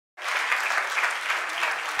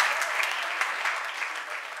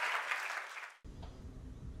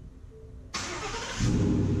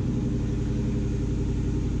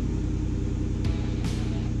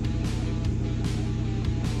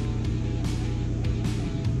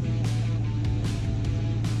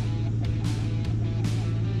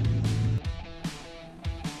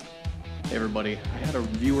everybody, I had a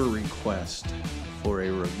viewer request for a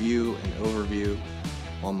review and overview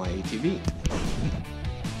on my ATV.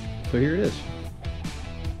 So here it is.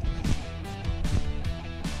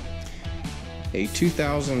 A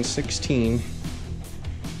 2016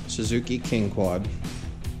 Suzuki KingQuad.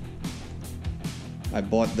 I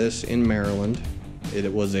bought this in Maryland.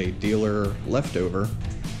 It was a dealer leftover,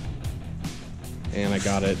 and I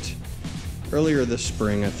got it earlier this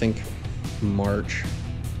spring, I think March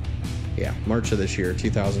of this year,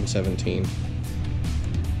 2017.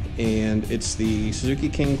 And it's the Suzuki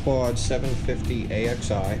KingQuad 750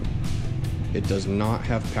 AXI. It does not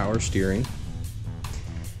have power steering.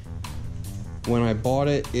 When I bought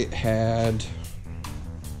it, it had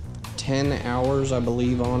 10 hours, I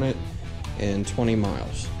believe, on it and 20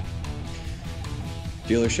 miles.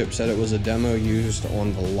 Dealership said it was a demo used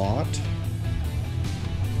on the lot,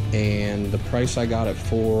 and the price I got it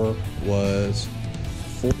for was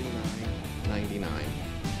 $49.99.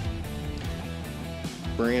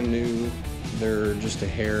 Brand new. They're just a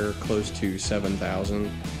hair close to $7,000,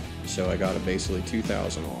 so I got it basically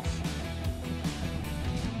 $2,000 off.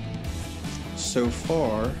 So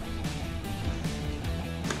far,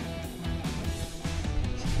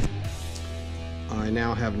 I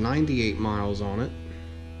now have 98 miles on it,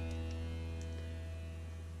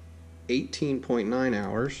 18.9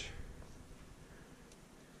 hours.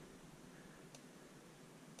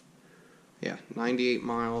 Yeah, 98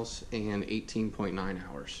 miles and 18.9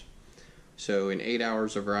 hours. So in 8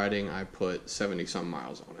 hours of riding, I put 70-some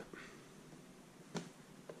miles on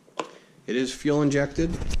it. It is fuel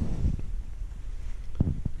injected,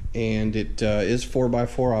 and it is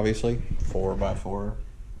 4x4, obviously. 4x4,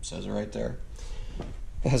 says it right there.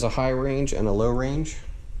 It has a high range and a low range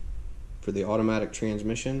for the automatic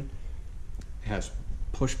transmission. It has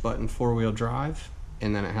push-button four-wheel drive,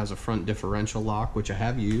 and then it has a front differential lock, which I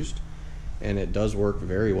have used, and it does work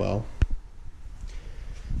very well.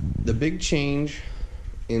 The big change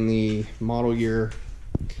in the model year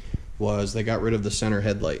was they got rid of the center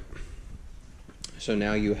headlight. So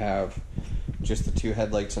now you have just the two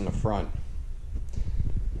headlights in the front.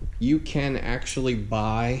 You can actually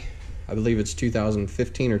buy, I believe it's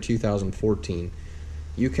 2015 or 2014,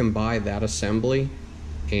 you can buy that assembly,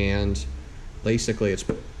 and basically it's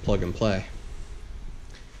plug and play.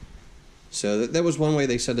 So that was one way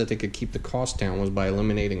they said that they could keep the cost down, was by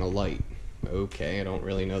eliminating a light. Okay, I don't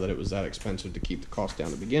really know that it was that expensive to keep the cost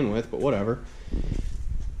down to begin with, but whatever.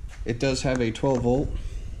 It does have a 12-volt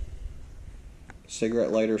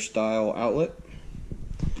cigarette lighter style outlet.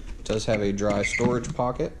 It does have a dry storage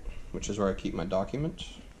pocket, which is where I keep my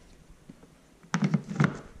documents.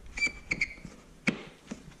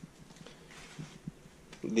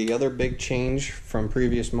 The other big change from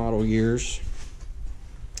previous model years,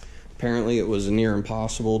 apparently it was near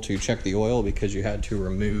impossible to check the oil because you had to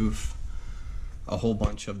remove a whole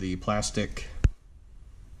bunch of the plastic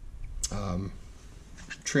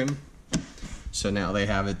trim. So now they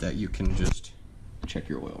have it that you can just check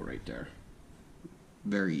your oil right there.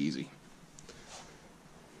 Very easy.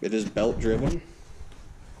 It is belt driven.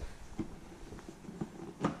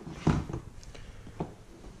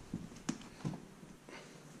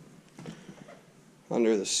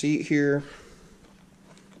 Under the seat here,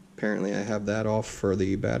 apparently I have that off for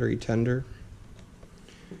the battery tender.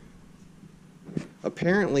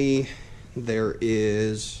 Apparently there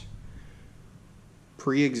is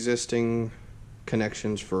pre-existing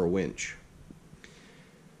connections for a winch.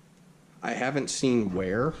 I haven't seen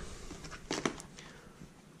where,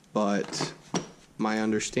 but my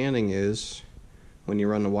understanding is when you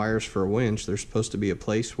run the wires for a winch, there's supposed to be a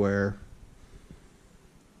place where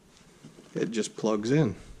it just plugs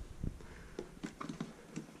in.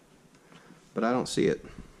 But I don't see it.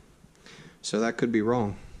 So that could be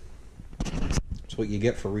wrong. That's what you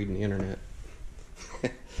get for reading the internet.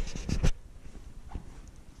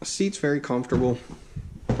 The seat's very comfortable.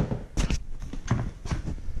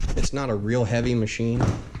 It's not a real heavy machine,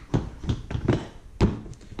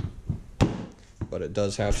 but it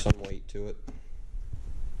does have some weight to it.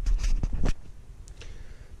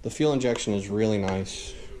 The fuel injection is really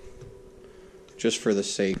nice, just for the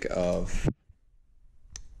sake of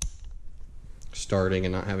starting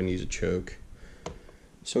and not having to use a choke.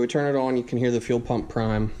 So we turn it on, you can hear the fuel pump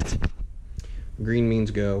prime. Green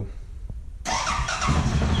means go.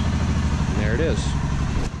 And there it is.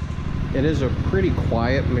 It is a pretty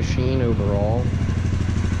quiet machine overall.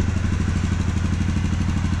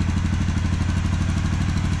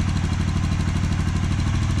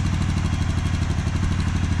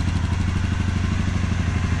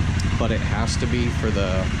 But it has to be for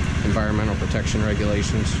the environmental protection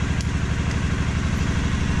regulations.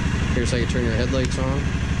 Here's how you turn your headlights on.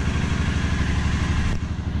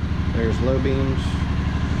 There's low beams.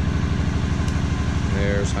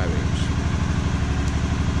 There's high beams.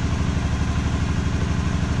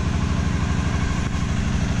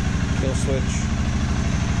 Kill switch.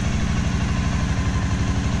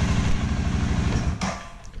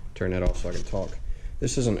 Turn that off so I can talk.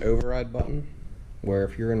 This is an override button where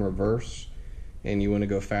if you're in reverse and you want to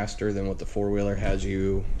go faster than what the four-wheeler has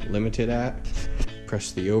you limited at,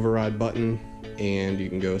 press the override button and you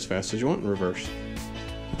can go as fast as you want in reverse.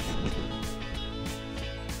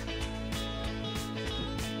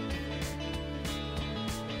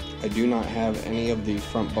 I do not have any of the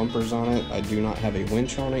front bumpers on it. I do not have a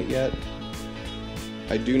winch on it yet.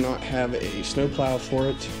 I do not have a snowplow for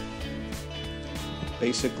it.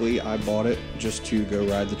 Basically, I bought it just to go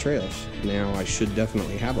ride the trails. Now, I should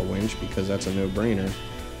definitely have a winch because that's a no-brainer.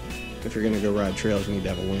 If you're gonna go ride trails, you need to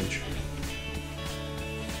have a winch.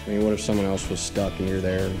 I mean, what if someone else was stuck and you're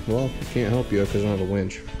there? Well, I can't help you because I don't have a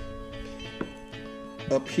winch.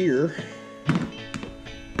 Up here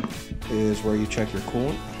is where you check your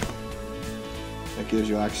coolant. That gives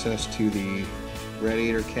you access to the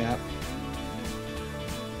radiator cap.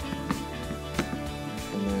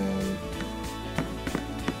 And then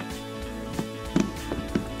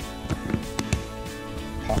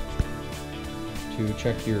pop. To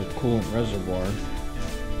check your coolant reservoir,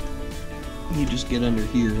 you just get under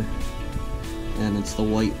here and it's the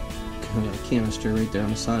white canister right there on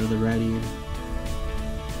the side of the radiator.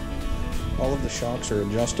 All of the shocks are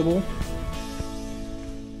adjustable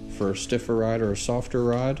for a stiffer ride or a softer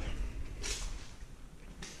ride.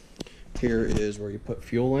 Here is where you put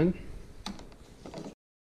fuel in.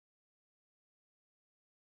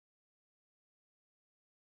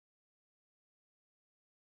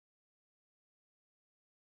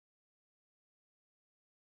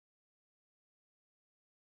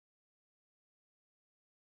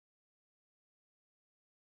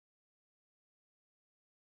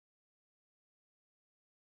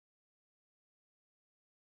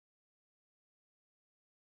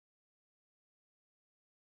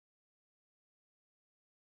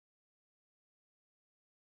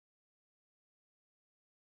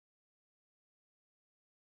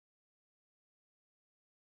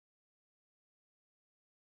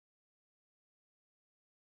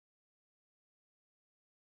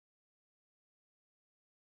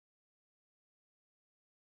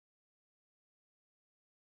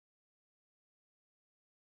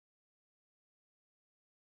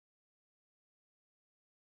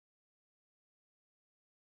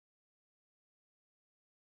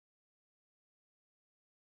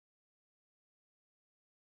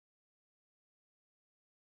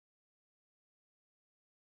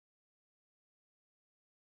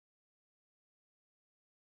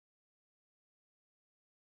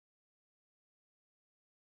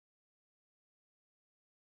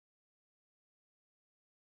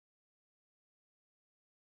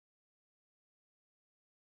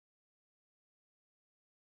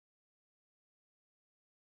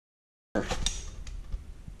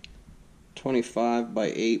 .25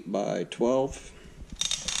 by 8 by 12.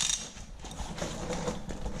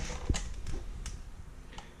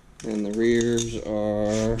 And the rears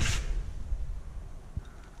are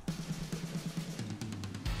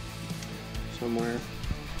somewhere.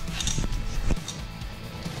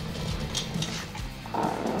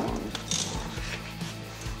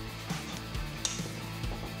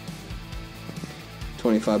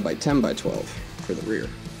 .25 by 10 by 12 for the rear.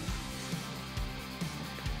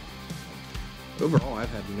 Overall, I've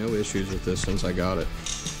had no issues with this since I got it.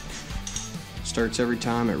 Starts every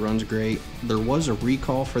time, it runs great. There was a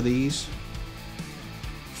recall for these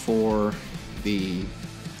for the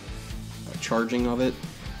charging of it.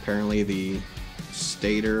 Apparently the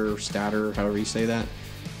stator, however you say that,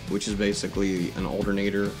 which is basically an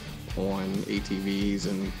alternator on ATVs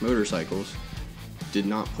and motorcycles, did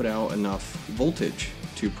not put out enough voltage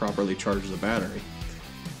to properly charge the battery.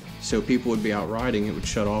 So people would be out riding, it would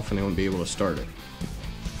shut off and they wouldn't be able to start it.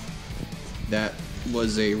 That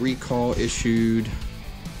was a recall issued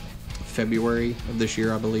February of this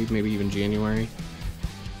year, I believe, maybe even January,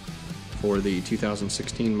 for the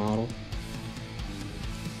 2016 model.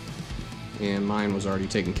 And mine was already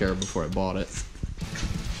taken care of before I bought it.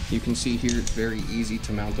 You can see here it's very easy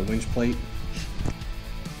to mount the winch plate.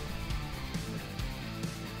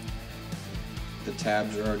 The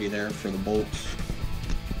tabs are already there for the bolts.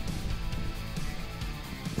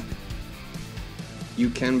 You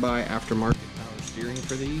can buy aftermarket power steering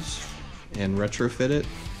for these and retrofit it.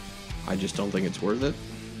 I just don't think it's worth it.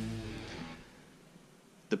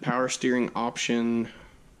 The power steering option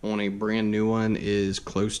on a brand new one is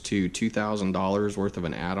close to $2,000 worth of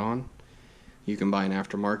an add-on. You can buy an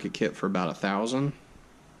aftermarket kit for about $1,000.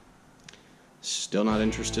 Still not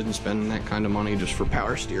interested in spending that kind of money just for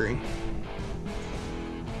power steering.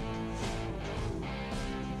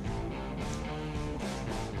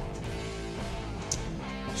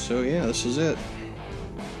 So yeah, this is it.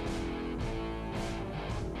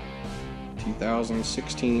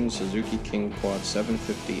 2016 Suzuki KingQuad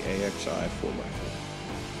 750 AXI 4x4.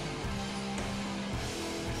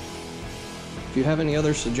 If you have any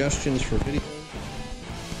other suggestions for videos,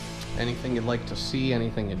 anything you'd like to see,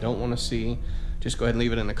 anything you don't want to see, just go ahead and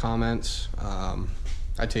leave it in the comments.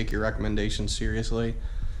 I take your recommendations seriously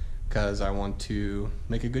because I want to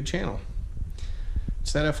make a good channel.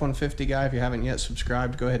 It's that F-150 guy. If you haven't yet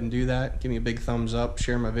subscribed, go ahead and do that. Give me a big thumbs up,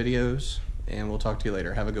 share my videos, and we'll talk to you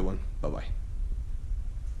later. Have a good one. Bye-bye.